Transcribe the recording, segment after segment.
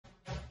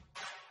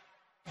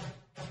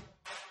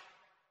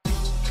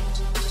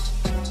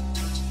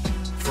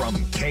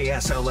From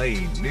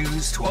KSLA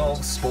News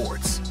 12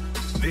 Sports,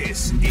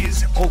 this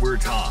is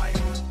Overtime.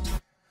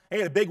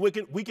 Hey, a big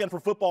weekend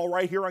for football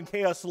right here on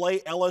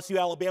KSLA. LSU,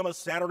 Alabama,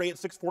 Saturday at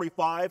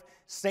 6:45.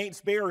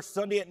 Saints, Bears,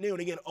 Sunday at noon.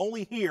 Again,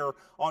 only here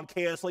on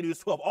KSLA News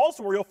 12.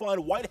 Also, where you'll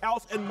find White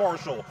House and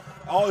Marshall.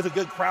 Always a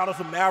good crowd of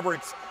some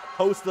Mavericks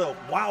host the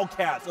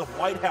Wildcats of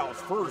White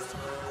House. First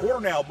quarter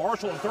now,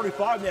 Marshall in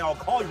 35 now.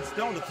 Collier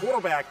Stone, the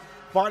quarterback,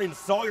 finding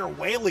Sawyer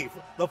Whaley.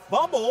 The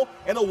fumble,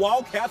 and the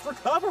Wildcats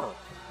recover.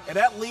 And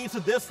that leads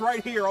to this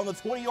right here on the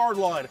 20-yard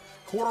line.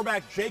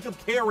 Quarterback Jacob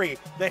Carey,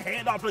 the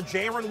handoff to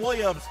Jaron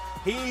Williams.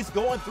 He's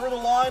going through the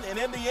line and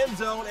in the end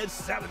zone. It's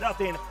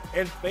 7-0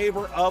 in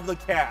favor of the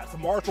Cats.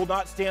 Marshall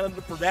not standing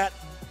for that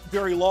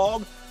very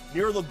long.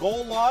 Near the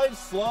goal line,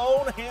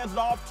 Sloan hands it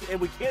off,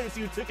 and we can't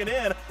see who took it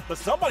in, but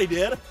somebody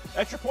did.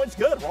 Extra point's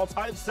good. We're all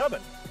tied at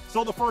 7.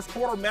 So the first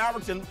quarter,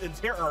 Mavericks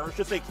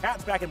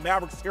Cats back in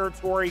Mavericks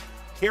territory.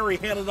 Carey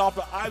handed it off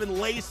to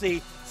Ivan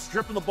Lacey,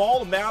 stripping the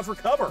ball. The Mavs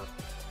recover.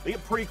 They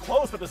get pretty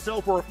close, but to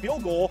settle for a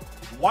field goal.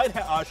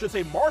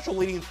 Marshall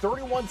leading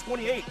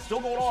 31-28. Still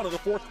going on in the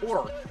fourth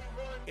quarter.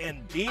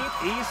 In deep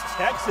East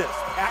Texas,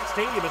 Pack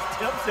Stadium is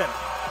Timpson.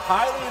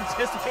 Highly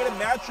anticipated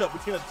matchup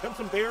between the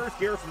Timpson Bears,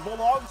 Garrison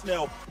Bulldogs.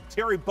 Now,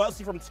 Terry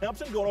Bussey from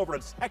Timpson going over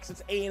to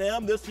Texas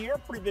A&M this year.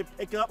 Pretty big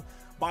pickup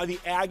by the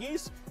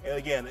Aggies. And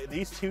again,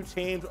 these two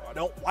teams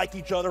don't like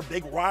each other.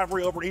 Big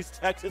rivalry over in East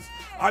Texas.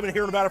 I've been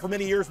hearing about it for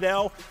many years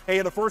now. Hey,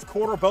 in the first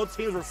quarter, both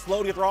teams were slow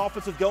to get their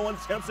offenses going.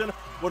 Timpson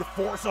would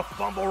force a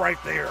fumble right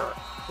there.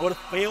 Would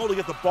fail to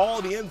get the ball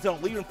in the end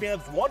zone, leaving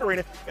fans wondering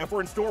if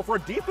we're in store for a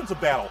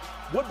defensive battle.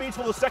 Would be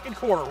till the second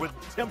quarter with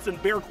Timpson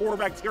Bear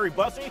quarterback Terry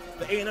Bussey,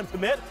 the A&M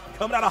commit,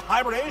 coming out of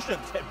hibernation,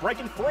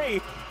 breaking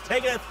free,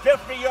 taking it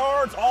 50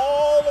 yards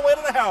all the way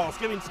to the house,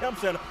 giving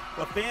Timpson,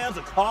 the fans,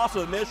 a cost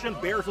of admission.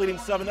 Bears leading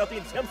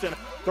 7-0. Timpson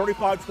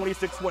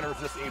 35-26 winners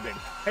this evening.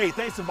 Hey,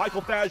 thanks to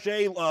Michael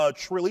Faget,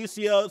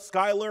 Trelicia,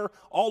 Skyler,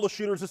 all the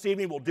shooters this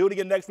evening. We'll do it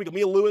again next week.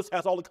 Amelia Lewis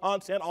has all the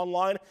content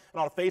online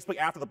and on Facebook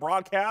after the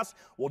broadcast.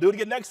 We'll do it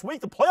again next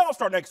week. The playoffs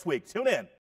start next week. Tune in.